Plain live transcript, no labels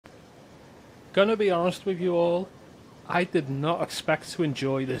Gonna be honest with you all, I did not expect to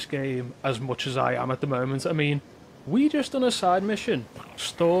enjoy this game as much as I am at the moment. I mean, we just done a side mission,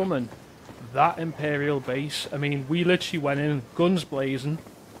 storming that Imperial base. I mean, we literally went in guns blazing.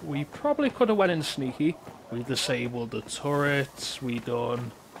 We probably could have went in sneaky. We disabled the turrets, we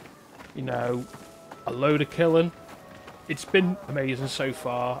done, you know, a load of killing. It's been amazing so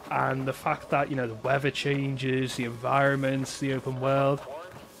far, and the fact that, you know, the weather changes, the environments, the open world.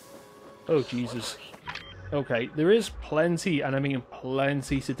 Oh, Jesus. Okay, there is plenty, and I mean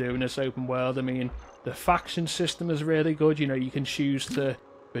plenty to do in this open world. I mean, the faction system is really good. You know, you can choose to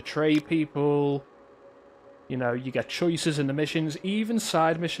betray people. You know, you get choices in the missions. Even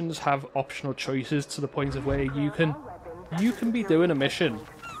side missions have optional choices to the point of where you can be doing a mission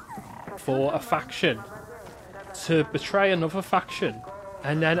for a faction to betray another faction,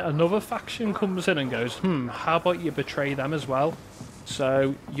 and then another faction comes in and goes, how about you betray them as well?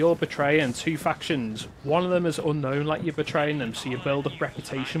 So you're betraying two factions. One of them is unknown, like you're betraying them, so you build up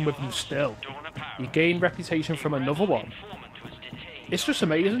reputation with them still. You gain reputation from another one. It's just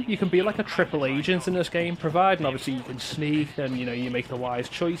amazing. You can be like a triple agent in this game, providing obviously you can sneak and, you know, you make the wise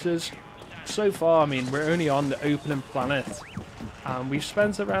choices. So far, I mean, we're only on the opening planet, and we've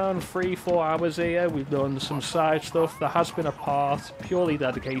spent around 3-4 hours here. We've done some side stuff. There has been a part purely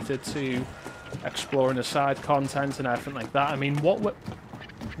dedicated to exploring the side content and everything like that. I mean, what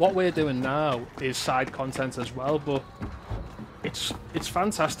we're doing now is side content as well, but it's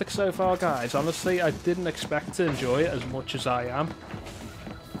fantastic so far, guys. Honestly, I didn't expect to enjoy it as much as I am.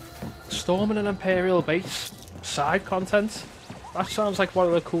 Storming an Imperial base, side content. That sounds like one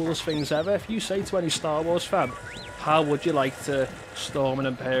of the coolest things ever. If you say to any Star Wars fan, how would you like to storm an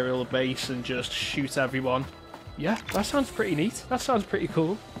Imperial base and just shoot everyone? Yeah, that sounds pretty neat. That sounds pretty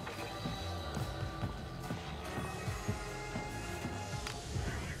cool.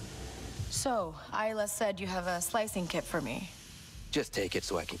 So, Isla said you have a slicing kit for me. Just take it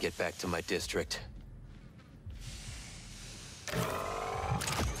so I can get back to my district.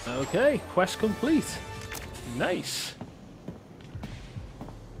 Okay, quest complete. Nice.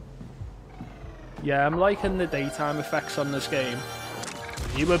 Yeah, I'm liking the daytime effects on this game.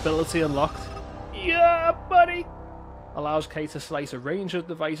 New ability unlocked. Yeah, buddy! Allows Kay to slice a range of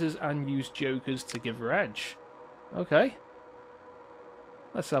devices and use jokers to give her edge. Okay.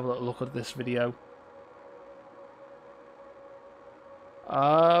 Let's have a little look at this video.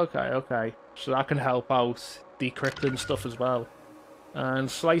 Okay. So that can help out decrypting stuff as well. And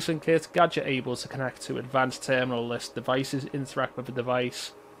slicing kit, gadget able to connect to advanced terminal list devices, interact with the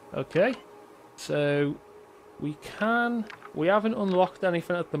device. Okay. So we haven't unlocked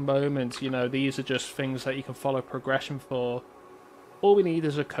anything at the moment. You know, these are just things that you can follow progression for. All we need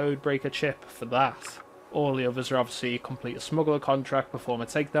is a code breaker chip for that. All the others are obviously complete a smuggler contract, perform a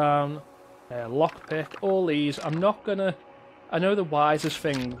takedown, lockpick, all these. I know the wisest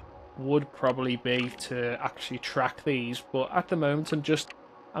thing would probably be to actually track these, but at the moment I'm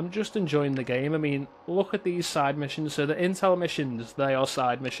just enjoying the game. I mean, look at these side missions. So the intel missions, they are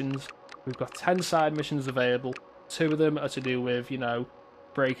side missions. We've got 10 side missions available. 2 of them are to do with, you know,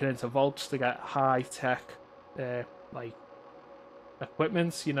 breaking into vaults to get high-tech, like,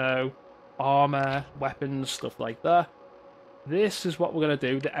 equipment, you know, armor, weapons, stuff like that. This is what we're going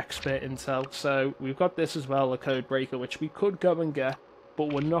to do, the expert intel. So we've got this as well, a code breaker, which we could go and get,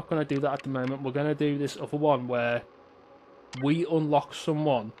 but we're not going to do that at the moment. We're going to do this other one where we unlock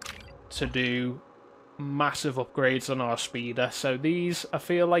someone to do massive upgrades on our speeder. So these, I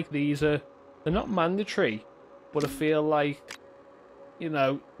feel like they're not mandatory, but I feel like, you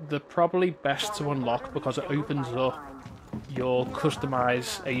know, they're probably best to unlock because it opens up your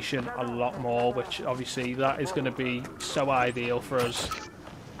customization a lot more, which obviously that is going to be so ideal for us.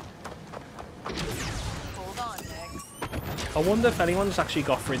 Hold on, Max. I wonder if anyone's actually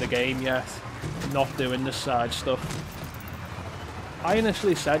got through the game yet, not doing this side stuff. I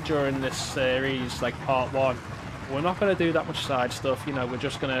initially said during this series, like part 1, we're not going to do that much side stuff, you know, we're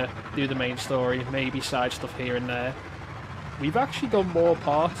just going to do the main story, maybe side stuff here and there. We've actually done more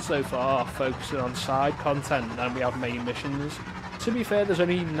parts so far, focusing on side content than we have main missions. To be fair, there's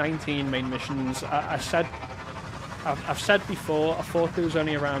only 19 main missions. I've said before, I thought there was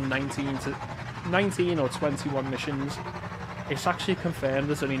only around 19 or 21 missions. It's actually confirmed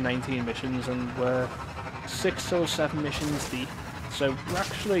there's only 19 missions, and we're 6 or 7 missions deep. So we're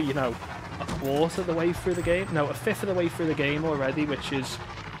actually, you know, a quarter of the way through the game. No, a fifth of the way through the game already, which is,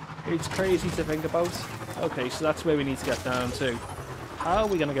 it's crazy to think about. Okay, so that's where we need to get down to. How are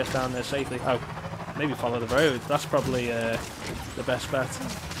we going to get down there safely? Oh, maybe follow the road. That's probably the best bet.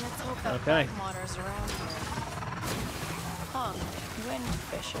 Let's hope that Okay. black water's around here. Huh. Wind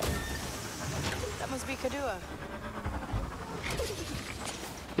fishing. That must be Kadua.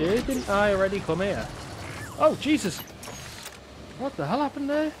 Didn't I already come here? Oh, Jesus! What the hell happened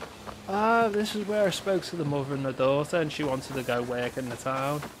there? Ah, this is where I spoke to the mother and the daughter and she wanted to go work in the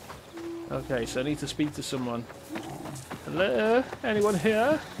town. Okay, so I need to speak to someone. Hello? Anyone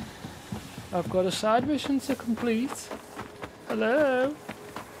here? I've got a side mission to complete. Hello?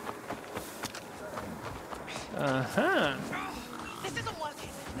 Uh-huh. This isn't working.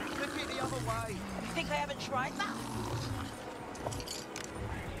 Could be the other way. You think I haven't tried that?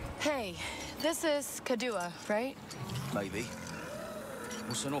 Hey, this is Kadua, right? Maybe.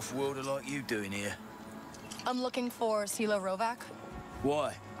 What's an off-worlder like you doing here? I'm looking for Silo Rovac.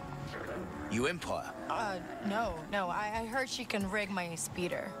 Why? You Empire? No. I heard she can rig my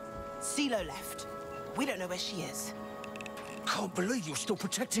speeder. CeeLo left. We don't know where she is. Can't believe you're still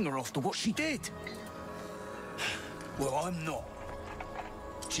protecting her after what she did. Well, I'm not.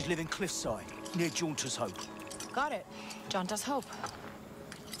 She's living cliffside, near Jaunter's Hope. Got it. Janta's Hope.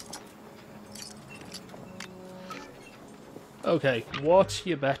 Okay, what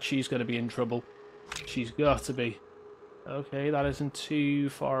you bet she's going to be in trouble? She's got to be. Okay, that isn't too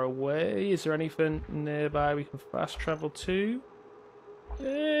far away. Is there anything nearby we can fast travel to?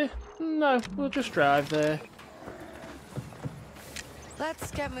 No, we'll just drive there.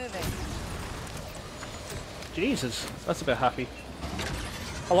 Let's get moving. Jesus, that's a bit happy.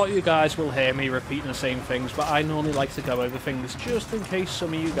 A lot of you guys will hear me repeating the same things, but I normally like to go over things just in case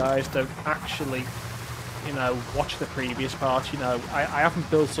some of you guys don't actually, you know, watch the previous parts. You know, I haven't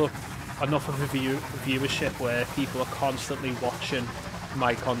built up enough of a viewership where people are constantly watching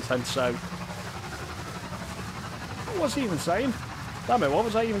my content, so... What was I even saying? Damn it, what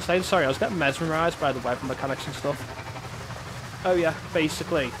was I even saying? Sorry, I was getting mesmerised by the weapon mechanics and stuff. Oh yeah,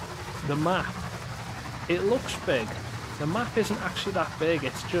 basically, the map. It looks big. The map isn't actually that big,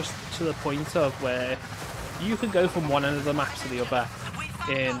 it's just to the point of where you can go from one end of the map to the other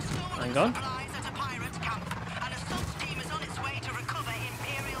in... Hang on.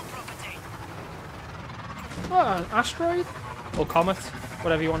 Oh, an asteroid? Or comet?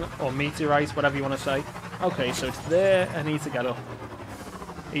 Whatever you want, or meteorite, whatever you want to say. Okay, so it's there, I need to get up.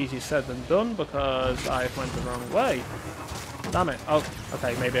 Easier said than done, because I went the wrong way. Damn it. Oh,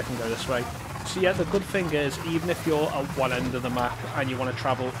 okay, maybe I can go this way. So yeah, the good thing is, even if you're at one end of the map and you want to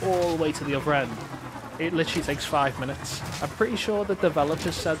travel all the way to the other end, it literally takes 5 minutes. I'm pretty sure the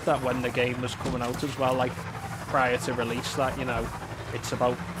developers said that when the game was coming out as well, like prior to release, that, you know, it's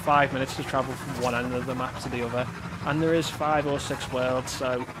about 5 minutes to travel from one end of the map to the other. And there is 5 or 6 worlds,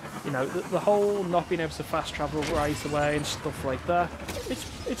 so, you know, the whole not being able to fast travel right away and stuff like that,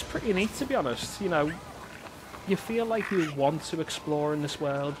 it's pretty neat, to be honest. You know, you feel like you want to explore in this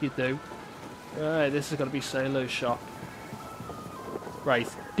world, you do. This is going to be Salo's shop. Right,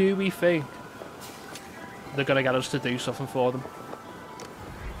 do we think they're going to get us to do something for them?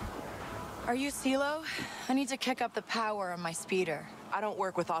 Are you Silo? I need to kick up the power on my speeder. I don't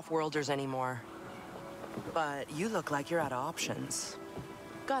work with off-worlders anymore. But you look like you're out of options.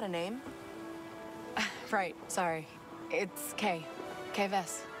 Got a name? Right, sorry. It's Kay. Kay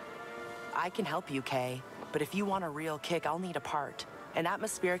Vess. I can help you, Kay. But if you want a real kick, I'll need a part. An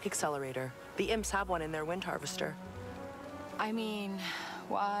atmospheric accelerator. The imps have one in their wind harvester. I mean,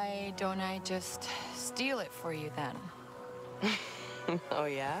 why don't I just steal it for you then? Oh,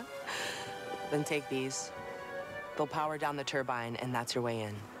 yeah? Then take these. They'll power down the turbine, and that's your way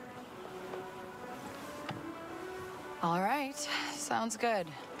in. All right, sounds good.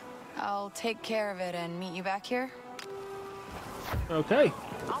 I'll take care of it and meet you back here. Okay.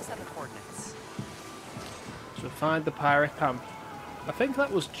 I'll set the coordinates. So find the pirate camp. I think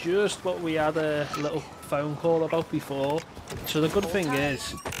that was just what we had a little phone call about before. So the good thing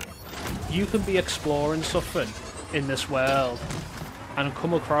is, you can be exploring something in this world and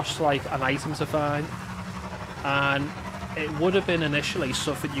come across like an item to find, and it would have been initially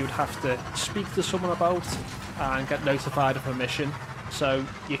something you'd have to speak to someone about and get notified of a mission. So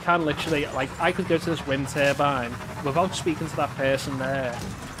you can literally, like, I could go to this wind turbine without speaking to that person there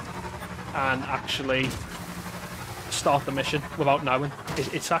and actually start the mission without knowing.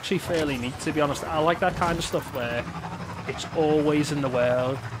 It's actually fairly neat, to be honest. I like that kind of stuff where it's always in the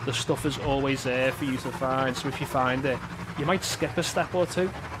world, the stuff is always there for you to find, so if you find it, you might skip a step or two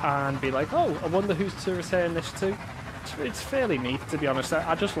and be like, oh, I wonder who's to return this to. It's fairly neat, to be honest.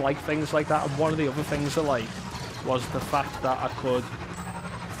 I just like things like that, and one of the other things I like was the fact that I could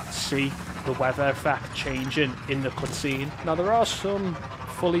see the weather effect changing in the cutscene. Now, there are some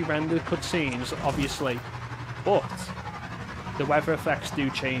fully rendered cutscenes, obviously, but the weather effects do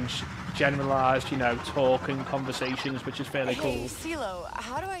change generalized, you know, talk and conversations, which is fairly Hey, cool. CeeLo,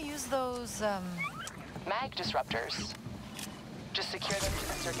 how do I use those, Mag disruptors. Just secure them to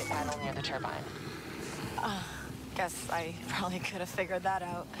the circuit panel near the turbine. Guess I probably could have figured that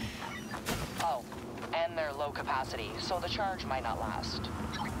out. Oh, and they're low capacity, so the charge might not last.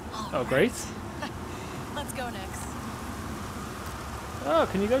 Oh, great. Let's go, Nix. Oh,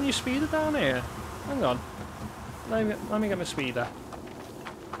 can you go on your speeder down here? Hang on. Let me get my speeder.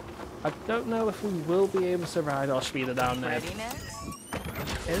 I don't know if we will be able to ride our speeder down there. Ready, Nix?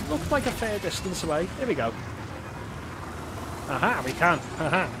 It looked like a fair distance away. Here we go. Aha, we can.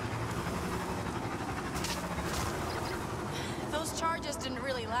 Aha. Those charges didn't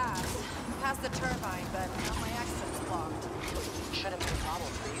really last. Past the turbine, but now my exit's blocked. Shouldn't be a problem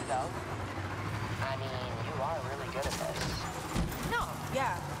for you, though. I mean, you are really good at this. No,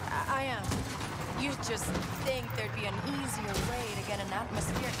 yeah, I am. You just think there'd be an easier way to get an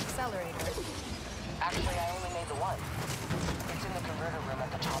atmospheric accelerator. Actually, I only made the one. It's in the converter room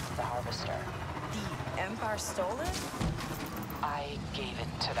at the top of the harvester. The Empire stole it? I gave it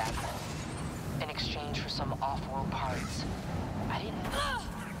to them. In exchange for some off-world parts. I didn't...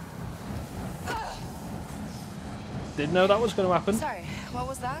 Didn't know that was going to happen. Sorry, what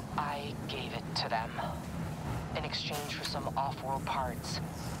was that? I gave it to them. In exchange for some off-world parts.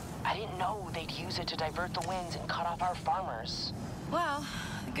 I didn't know they'd use it to divert the winds and cut off our farmers. Well,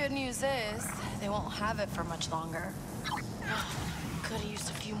 the good news is they won't have it for much longer. Could have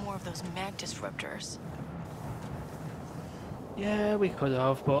used a few more of those mag disruptors. Yeah, we could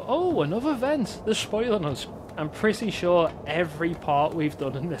have, but oh, another vent. They're spoiling us. I'm pretty sure every part we've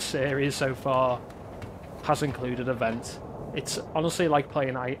done in this series so far has included a vent. It's honestly like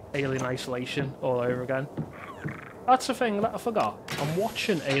playing Alien Isolation all over again. That's the thing that I forgot. I'm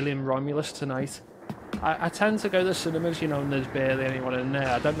watching Alien Romulus tonight. I tend to go to the cinemas, you know, and there's barely anyone in there.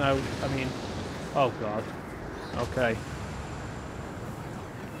 I don't know, I mean... Oh, God. Okay.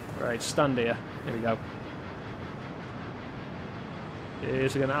 Right, stand here. Here we go.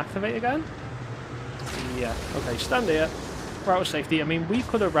 Is it going to activate again? Yeah. Okay, stand here. For our safety. I mean, we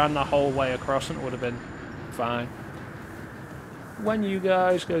could have ran the whole way across and it would have been fine. When you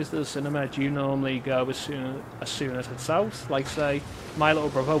guys go to the cinema, do you normally go as soon as it's out? Like, say, my little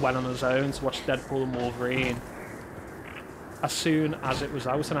brother went on his own to watch Deadpool and Wolverine as soon as it was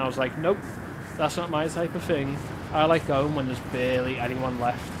out, and I was like, nope, that's not my type of thing. I like going when there's barely anyone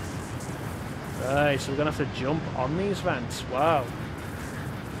left. Right, so we're going to have to jump on these vents. Wow.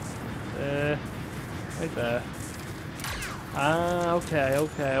 Right there. Ah, okay.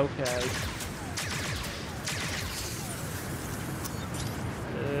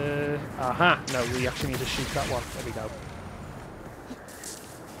 Aha! No, we actually need to shoot that one. There we go.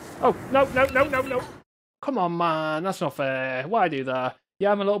 Oh, no! Come on, man, that's not fair. Why do that?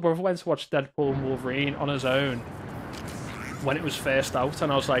 Yeah, my little brother went to watch Deadpool and Wolverine on his own when it was first out,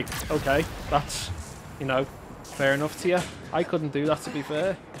 and I was like, okay, that's, you know, fair enough to you. I couldn't do that, to be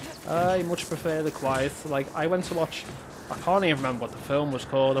fair. I much prefer the quiet. Like, I went to watch... I can't even remember what the film was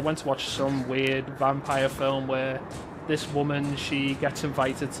called. I went to watch some weird vampire film where this woman, she gets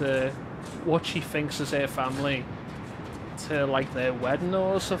invited to what she thinks is her family to, like, their wedding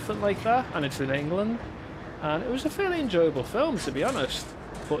or something like that, and it's in England. And it was a fairly enjoyable film, to be honest.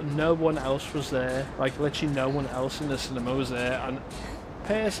 But no one else was there. Like, literally no one else in the cinema was there. And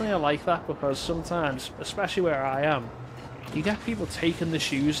personally, I like that because sometimes, especially where I am, you get people taking the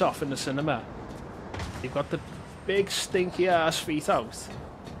shoes off in the cinema. You've got the big stinky ass feet out.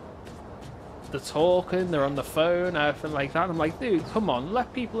 They're talking, they're on the phone, everything like that. I'm like, dude, come on,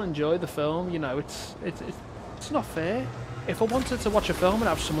 let people enjoy the film. You know, it's not fair. If I wanted to watch a film and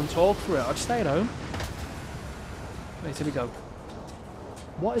have someone talk through it, I'd stay at home. Right, here we go.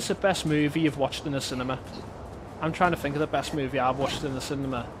 What is the best movie you've watched in the cinema? I'm trying to think of the best movie I've watched in the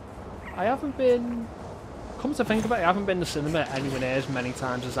cinema. I haven't been... Come to think of it, I haven't been to the cinema anywhere near as many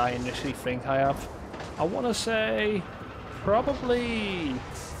times as I initially think I have. I want to say... Probably...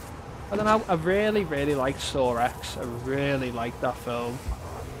 I don't know, I really liked Saw X. I really liked that film.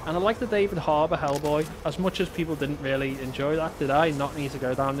 And I like the David Harbour Hellboy. As much as people didn't really enjoy that, did I not need to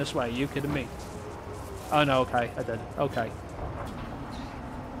go down this way? Are you kidding me? Oh no, okay, I did. Okay.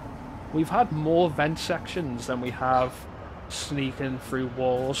 We've had more vent sections than we have sneaking through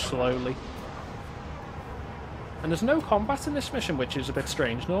walls slowly. And there's no combat in this mission, which is a bit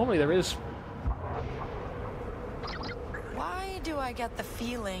strange. Normally there is. Why do I get the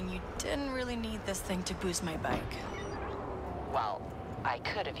feeling you didn't really need this thing to boost my bike? Well, I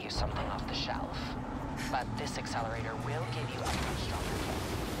could have used something off the shelf, but this accelerator will give you a much stronger kick.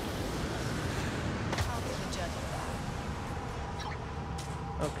 I'll be the judge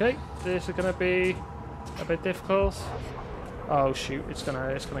of Okay, this is gonna be a bit difficult. Oh shoot, it's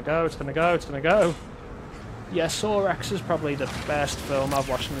gonna go. Yeah, Saw X is probably the best film I've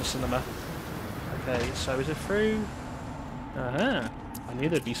watched in the cinema. Okay, so is it through? I knew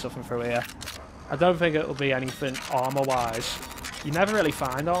there'd be something through here. I don't think it'll be anything armor-wise. You never really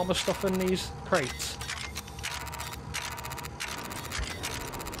find armor stuff in these crates.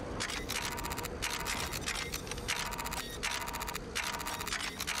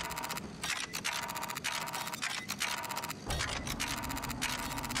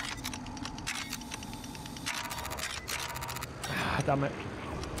 Ah, damn it.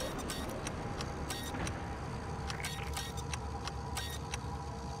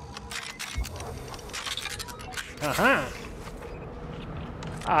 Aha!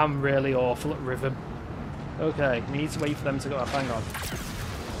 I'm really awful at rhythm. Okay, need to wait for them to go up. Hang on.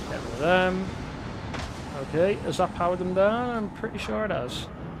 Get rid of them. Okay, has that powered them down? I'm pretty sure it has.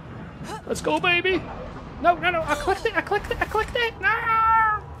 Let's go, baby! No, no, no! I clicked it! No!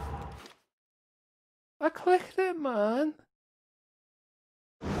 I clicked it, man!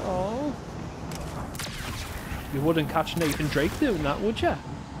 Oh. You wouldn't catch Nathan Drake doing that, would you?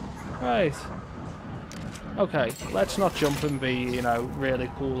 Right. Okay, let's not jump and be, you know, really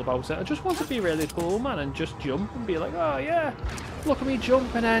cool about it. I just want to be really cool, man, and just jump and be like, oh yeah, look at me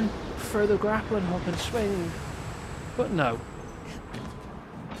jump and then throw the grappling hook and swing. But no.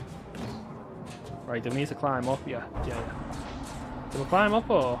 Right, do we need to climb up? Yeah. Do we climb up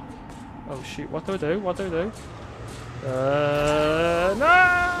or? Oh shoot, what do I do?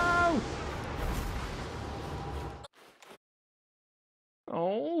 No!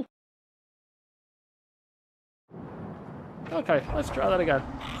 Oh. Okay, let's try that again.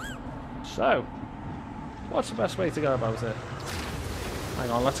 So, what's the best way to go about it? Hang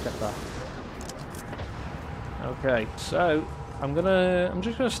on, let's get that. Okay, so I'm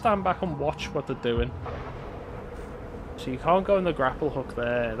just gonna stand back and watch what they're doing. So you can't go in the grapple hook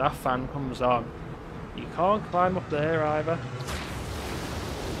there. That fan comes on. You can't climb up there either.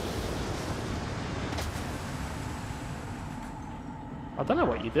 I don't know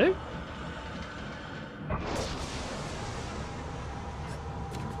what you do.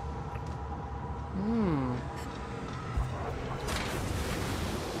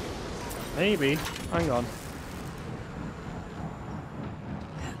 Maybe. Hang on.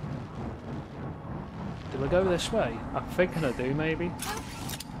 Do I go this way? I'm thinking I do, maybe.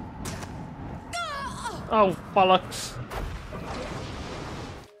 Oh, bollocks!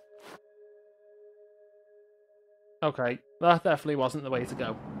 Okay, that definitely wasn't the way to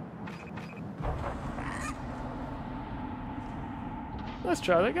go. Let's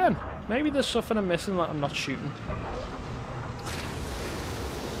try it again. Maybe there's something I'm missing that I'm not shooting.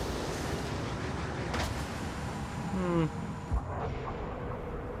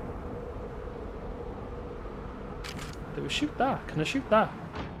 Do we shoot that? Can I shoot that?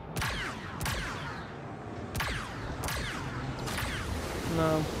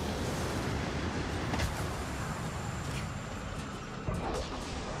 No.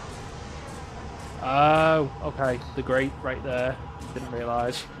 Oh, okay. The grate right there. Didn't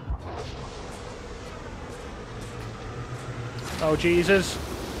realise. Oh, Jesus.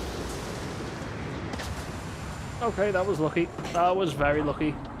 Okay, that was lucky. That was very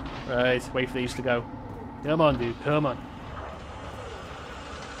lucky. Right, wait for these to go. Come on, dude. Come on.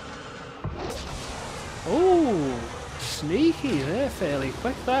 Ooh, sneaky. They're fairly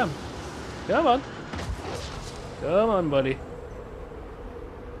quick, them. Come on. Come on, buddy.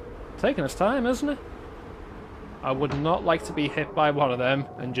 Taking its time, isn't it? I would not like to be hit by one of them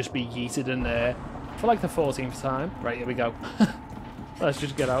and just be yeeted in there for like the 14th time. Right, here we go. Let's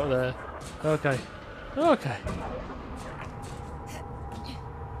just get out of there. Okay. Okay.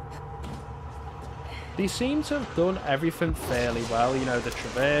 They seem to have done everything fairly well, you know, the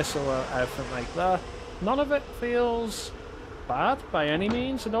traversal, everything like that. None of it feels bad by any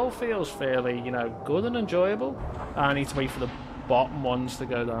means. It all feels fairly, you know, good and enjoyable. I need to wait for the bottom ones to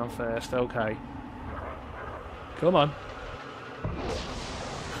go down first. Okay. Come on.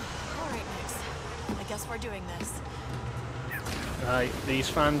 Alright, Nix. I guess we're doing this. Right, these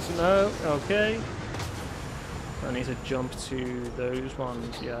fans, no. Okay. I need to jump to those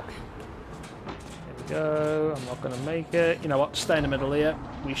ones, yeah. Go. I'm not going to make it. You know what? Stay in the middle here.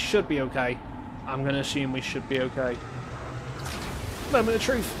 We should be okay. I'm going to assume we should be okay. Moment of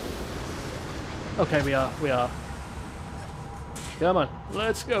truth. Okay, we are. We are. Come on.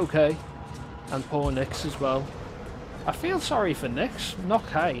 Let's go, Kay. And poor Nix as well. I feel sorry for Nix, not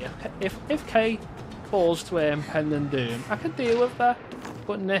Kay. If Kay falls to impending doom, I can deal with that.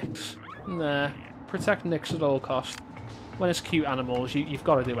 But Nix, nah. Protect Nix at all costs. when it's cute animals, you've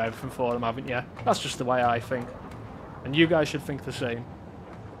got to do everything for them, haven't you? That's just the way I think. And you guys should think the same.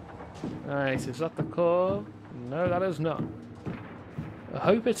 Alright, is that the core? No, that is not. I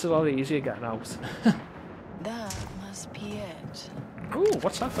hope it's a lot easier getting out. That must be it. Ooh,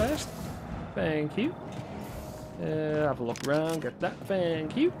 what's that first? Thank you. Have a look around, get that,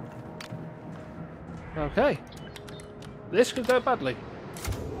 thank you. Okay. This could go badly.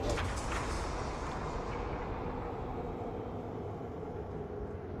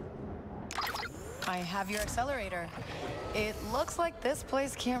 I have your accelerator. It looks like this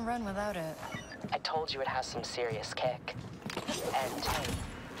place can't run without it. I told you it has some serious kick. And hey,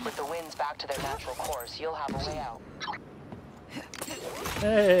 with the winds back to their natural course, you'll have a way out.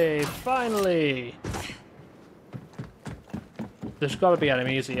 Hey, finally! There's got to be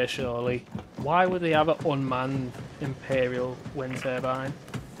enemies here, surely. Why would they have an unmanned Imperial wind turbine?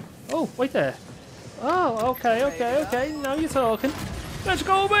 Oh, wait there. Oh, okay. Now you're talking. Let's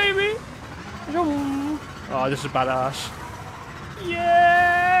go, baby! Oh, this is badass.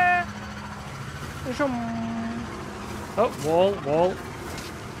 Yeah! Oh, wall.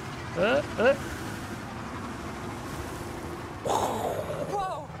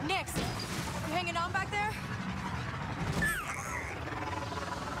 Whoa, Nix! You hanging on back there?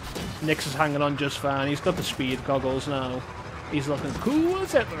 Nix is hanging on just fine. He's got the speed goggles now. He's looking cool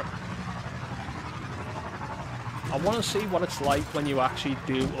as ever. I want to see what it's like when you actually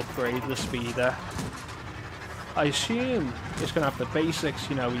do upgrade the speeder. I assume it's going to have the basics,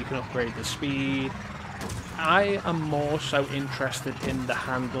 you know, you can upgrade the speed. I am more so interested in the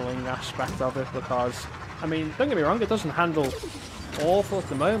handling aspect of it because, I mean, don't get me wrong, it doesn't handle awful at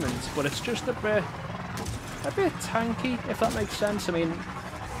the moment, but it's just a bit tanky, if that makes sense. I mean,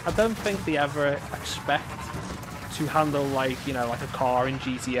 I don't think they ever expect to handle like, you know, like a car in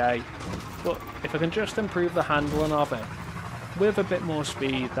GTA. But if I can just improve the handling of it with a bit more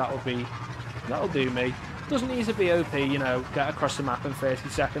speed, that'll do me. Doesn't need to be OP, you know, get across the map in 30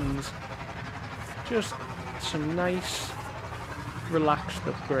 seconds. Just some nice, relaxed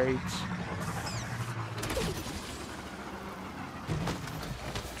upgrades.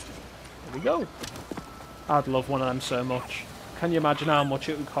 There we go. I'd love one of them so much. Can you imagine how much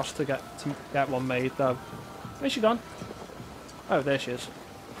it would cost to get one made, though? Where's she gone? Oh, there she is.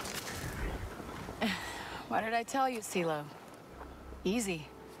 What did I tell you, CeeLo? Easy.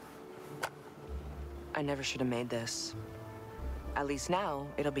 I never should have made this. At least now,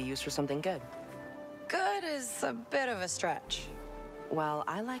 it'll be used for something good. Good is a bit of a stretch. Well,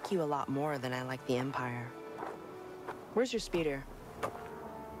 I like you a lot more than I like the Empire. Where's your speeder?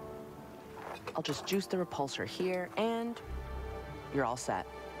 I'll just juice the repulsor here, and you're all set.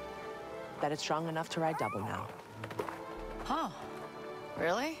 That it's strong enough to ride double now. Huh.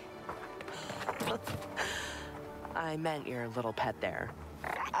 Really? I meant your little pet there.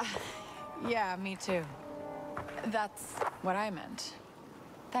 Yeah, me too. That's what I meant.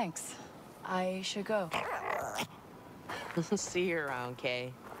 Thanks. I should go. See you around,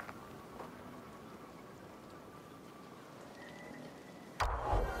 Kay.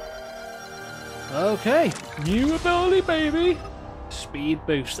 Okay, new ability, baby! Speed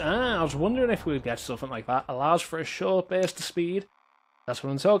boost. I was wondering if we'd get something like that. Allows for a short burst of speed. That's what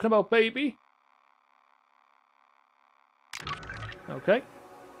I'm talking about, baby. Okay.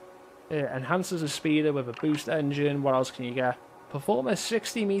 Enhances the speeder with a boost engine. What else can you get? Perform a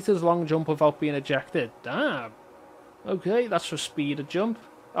 60 meters long jump without being ejected. Damn. Okay, that's for speeder jump.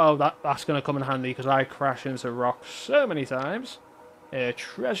 Oh, that's going to come in handy because I crash into rocks so many times.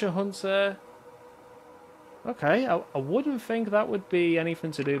 Treasure hunter. Okay, I wouldn't think that would be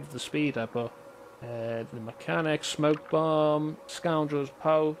anything to do with the speeder, but the mechanic, smoke bomb, scoundrel's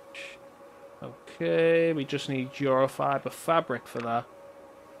pouch. Okay, we just need Eurofiber fabric for that.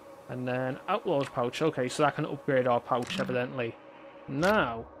 And then Outlaws pouch. Okay, so that can upgrade our pouch, evidently.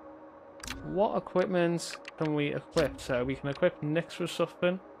 Now, what equipment can we equip? So we can equip Nix with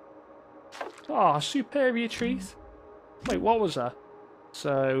something. Ah, superior treat. Wait, what was that?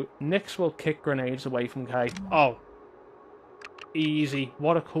 So, Nix will kick grenades away from Kay. Oh. Easy.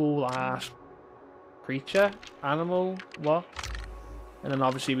 What a cool ass creature. Animal. What? And then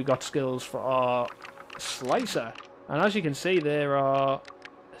obviously we got skills for our slicer. And as you can see, there are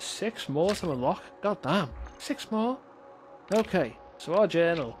 6 more to unlock. God damn. 6 more? Okay. So our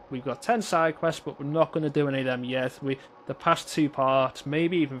journal. We've got 10 side quests, but we're not going to do any of them yet. The past 2 parts,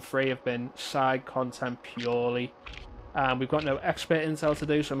 maybe even 3, have been side content purely. And we've got no expert intel to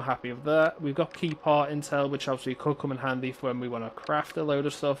do, so I'm happy with that. We've got key part intel, which obviously could come in handy for when we want to craft a load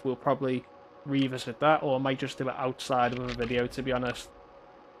of stuff. We'll probably revisit that, or I might just do it outside of a video, to be honest.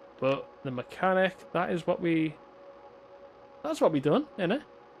 But the mechanic, that is what we That's what we done, innit?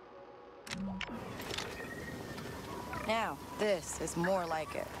 Now, this is more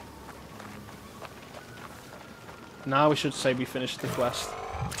like it. Now we should say we finished the quest.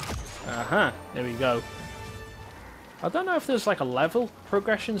 There we go. I don't know if there's like a level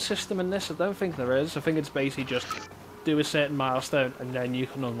progression system in this. I don't think there is. I think it's basically just do a certain milestone and then you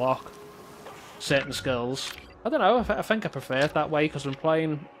can unlock certain skills. I don't know. I think I prefer it that way because I'm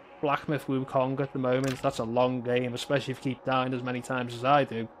playing Black Myth Wukong at the moment. That's a long game, especially if you keep dying as many times as I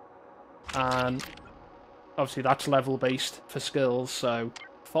do. And obviously that's level based for skills. So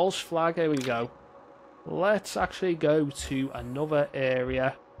false flag, here we go. Let's actually go to another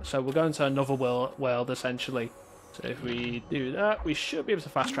area. So we're going to another world essentially. So if we do that, we should be able to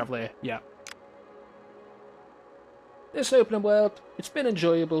fast travel here. Yeah. This open world, it's been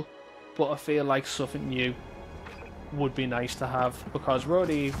enjoyable, but I feel like something new would be nice to have because we're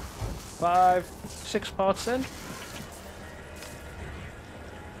already 5-6 parts in.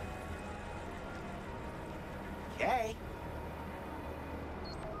 Hey.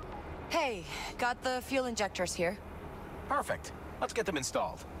 Hey, got the fuel injectors here. Perfect. Let's get them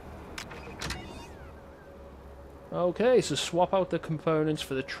installed. Okay, so swap out the components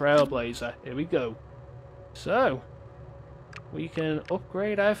for the Trailblazer. Here we go. So, we can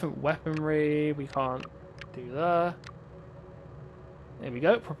upgrade everything. Weaponry, we can't do that. There we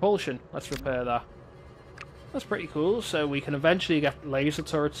go, propulsion. Let's repair that. That's pretty cool. So we can eventually get laser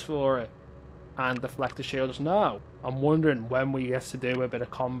turrets for it and deflector shields. Now, I'm wondering when we get to do a bit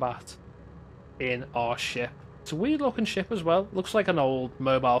of combat in our ship. It's a weird looking ship as well. Looks like an old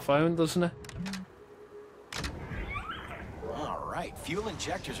mobile phone, doesn't it? Alright, fuel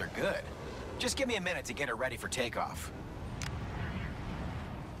injectors are good. Just give me a minute to get it ready for takeoff.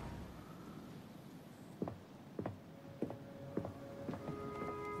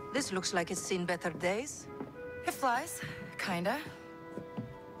 This looks like it's seen better days. It flies, kinda.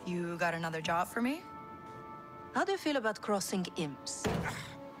 You got another job for me? How do you feel about crossing imps?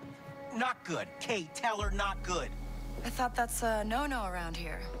 Not good. Kay, tell her not good. I thought that's a no-no around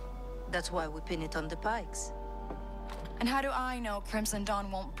here. That's why we pin it on the pikes. And how do I know Crimson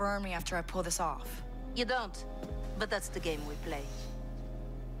Dawn won't burn me after I pull this off? You don't, but that's the game we play.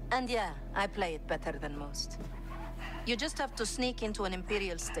 And yeah, I play it better than most. You just have to sneak into an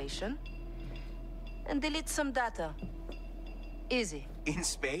Imperial station and delete some data. Easy. In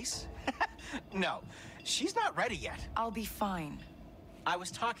space? No, she's not ready yet. I'll be fine. I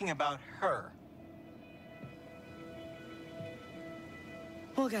was talking about her.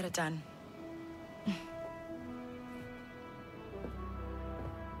 We'll get it done.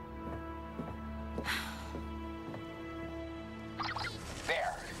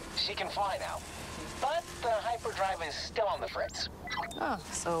 There. She can fly now. But the hyperdrive is still on the fritz. Oh,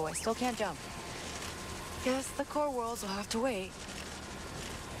 so I still can't jump. Guess the core worlds will have to wait.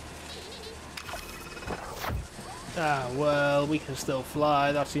 Ah, well, we can still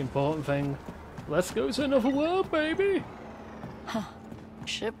fly. That's the important thing. Let's go to another world, baby. Huh.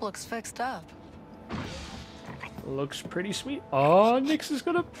 Ship looks fixed up. Looks pretty sweet. Oh, Nyx has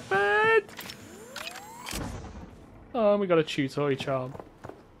got a bed. Oh, and we got a chew toy charm.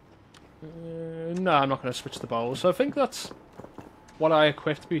 No, I'm not going to switch the bowl. So I think that's what I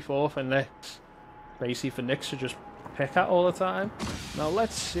equipped before for Nyx. Basically for Nyx to just pick at all the time. Now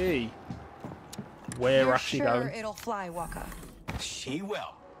let's see where we're actually going. You're sure it'll fly, Waka? She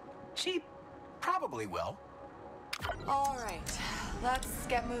will. She probably will. All right, let's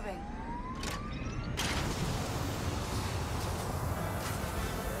get moving.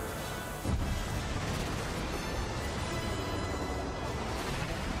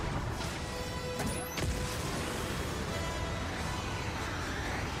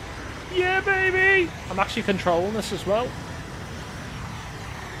 Yeah, baby! I'm actually controlling this as well.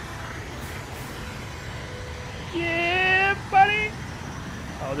 Yeah, buddy!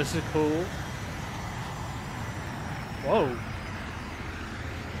 Oh, this is cool. Whoa.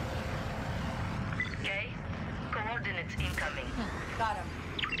 Okay, coordinates incoming. Got him.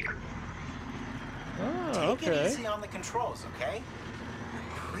 Oh, Take it okay. easy on the controls, okay?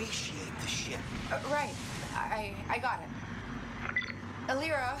 Appreciate the ship. Right, I got it.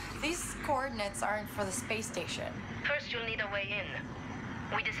 Alira, these coordinates aren't for the space station. First, you'll need a way in.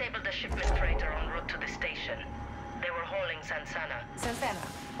 We disabled the shipment freighter en route to the station. They were hauling Sansana. Sansana,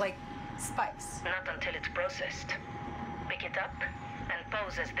 like spice. Not until it's processed. Pick it up and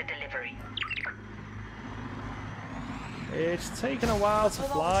pose as the delivery. It's taken a while to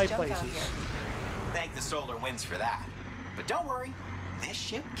We'll fly always jump out places. here. Thank the solar winds for that. But don't worry, this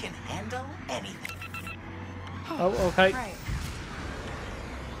ship can handle anything. Oh, okay. Right.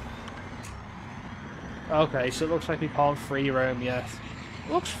 Okay, so it looks like we can't free roam yet.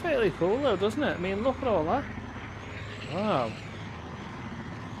 Looks fairly cool though, doesn't it? I mean, look at all that. Wow.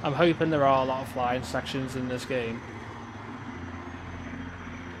 I'm hoping there are a lot of flying sections in this game.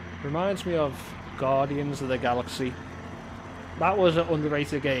 Reminds me of Guardians of the Galaxy. That was an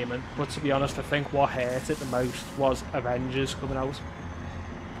underrated game, but to be honest, I think what hurt it the most was Avengers coming out.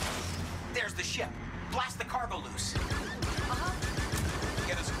 There's the ship. Blast the cargo loose.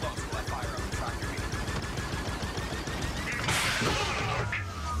 Get us close while I fire up the tractor beam.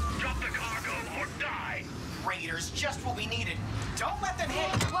 Drop the cargo or die. Raiders, just what we needed. Don't let them hit.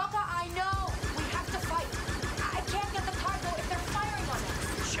 Welker, I know. We have to fight. I can't get the cargo if they're firing on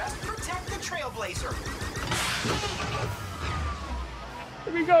us. Just protect the Trailblazer.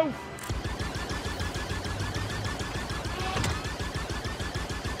 Here we go!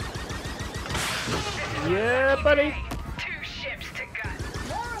 Yeah, buddy! 2 ships to gut.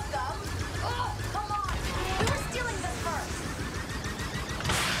 More of them? Oh, come on. We were stealing this first.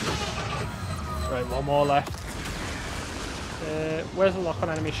 Right, one more left. Where's the lock on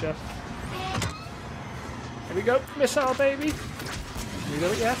enemy ship? Here we go, missile baby! Can we do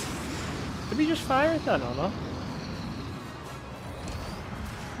it yet? Did we just fire it then or not?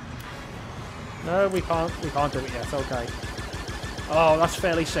 No, we can't do it yet, okay. Oh, that's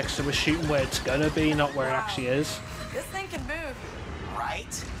fairly sick, so we're shooting where it's gonna be, not where it actually is. This thing can move.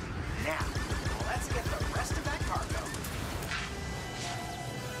 Right? Now, let's get the rest of that cargo.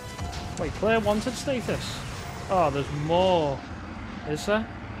 Wait, player wanted status? Oh, there's more. Is there?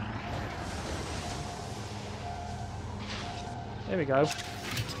 There we go.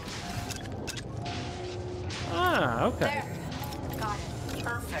 Ah, okay. There. Got it.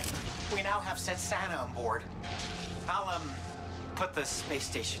 Perfect. We now have Sensana on board. I'll, put the space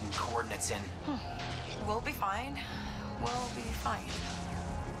station coordinates in. We'll be fine. We'll be fine.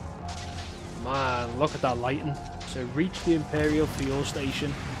 Man, look at that lighting. So reach the Imperial fuel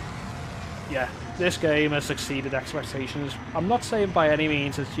station. Yeah, this game has exceeded expectations. I'm not saying by any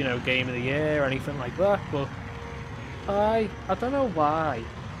means it's, you know, game of the year or anything like that, but I don't know why.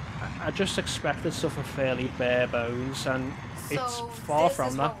 I just expected something fairly bare bones, and it's far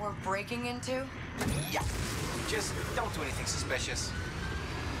from that. So this is what we're breaking into? Yeah. Just don't do anything suspicious.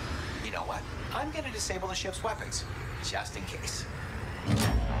 You know what? I'm gonna disable the ship's weapons, just in case.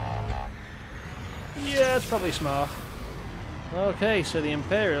 Yeah, it's probably smart. Okay, so the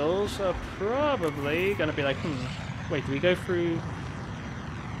Imperials are probably gonna be like, wait, do we go through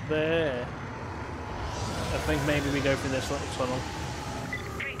there? I think maybe we go through this little tunnel.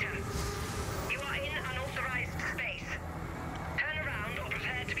 Traitor, you are in unauthorized space. Turn around or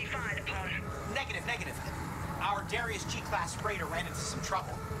prepare to be fired upon. Negative. Our Darius G-class freighter ran into some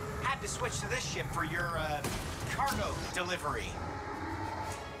trouble. Had to switch to this ship for your, cargo delivery.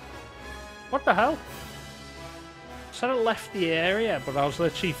 What the hell? Said it left the area, but I was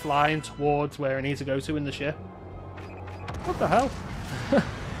literally flying towards where I need to go to in the ship. What the hell?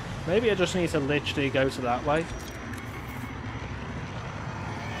 Maybe I just need to literally go to that way.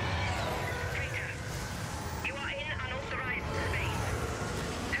 Traitor, you are in unauthorized space.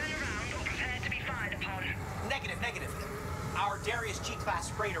 Turn around or prepare to be fired upon. Negative. Our Darius G-class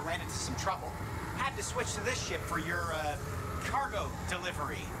freighter ran into some trouble. Had to switch to this ship for your, cargo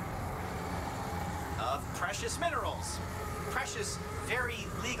delivery. Of precious minerals. Precious, very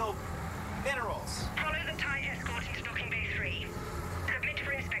legal minerals. Follow the TIE escort into docking bay 3. Submit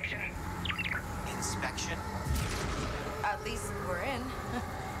for inspection. Inspection? At least we're in,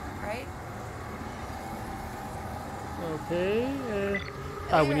 right? Okay.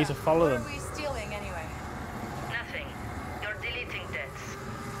 Oh, we need to follow them. What are we stealing anyway? Nothing. You're deleting debts.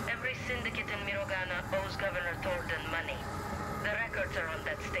 Every syndicate in Mirogana owes Governor Thornton money. The records are on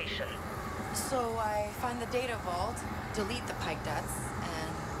that station. So I find the data vault, delete the Pike debts,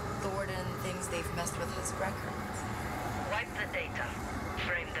 and Thornton thinks they've messed with his records. Wipe the data.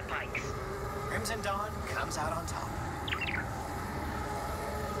 Frame the Pikes. Crimson Dawn comes out on top.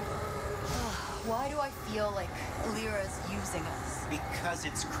 Why do I feel like Lyra's using us? Because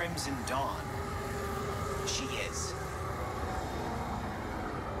it's Crimson Dawn.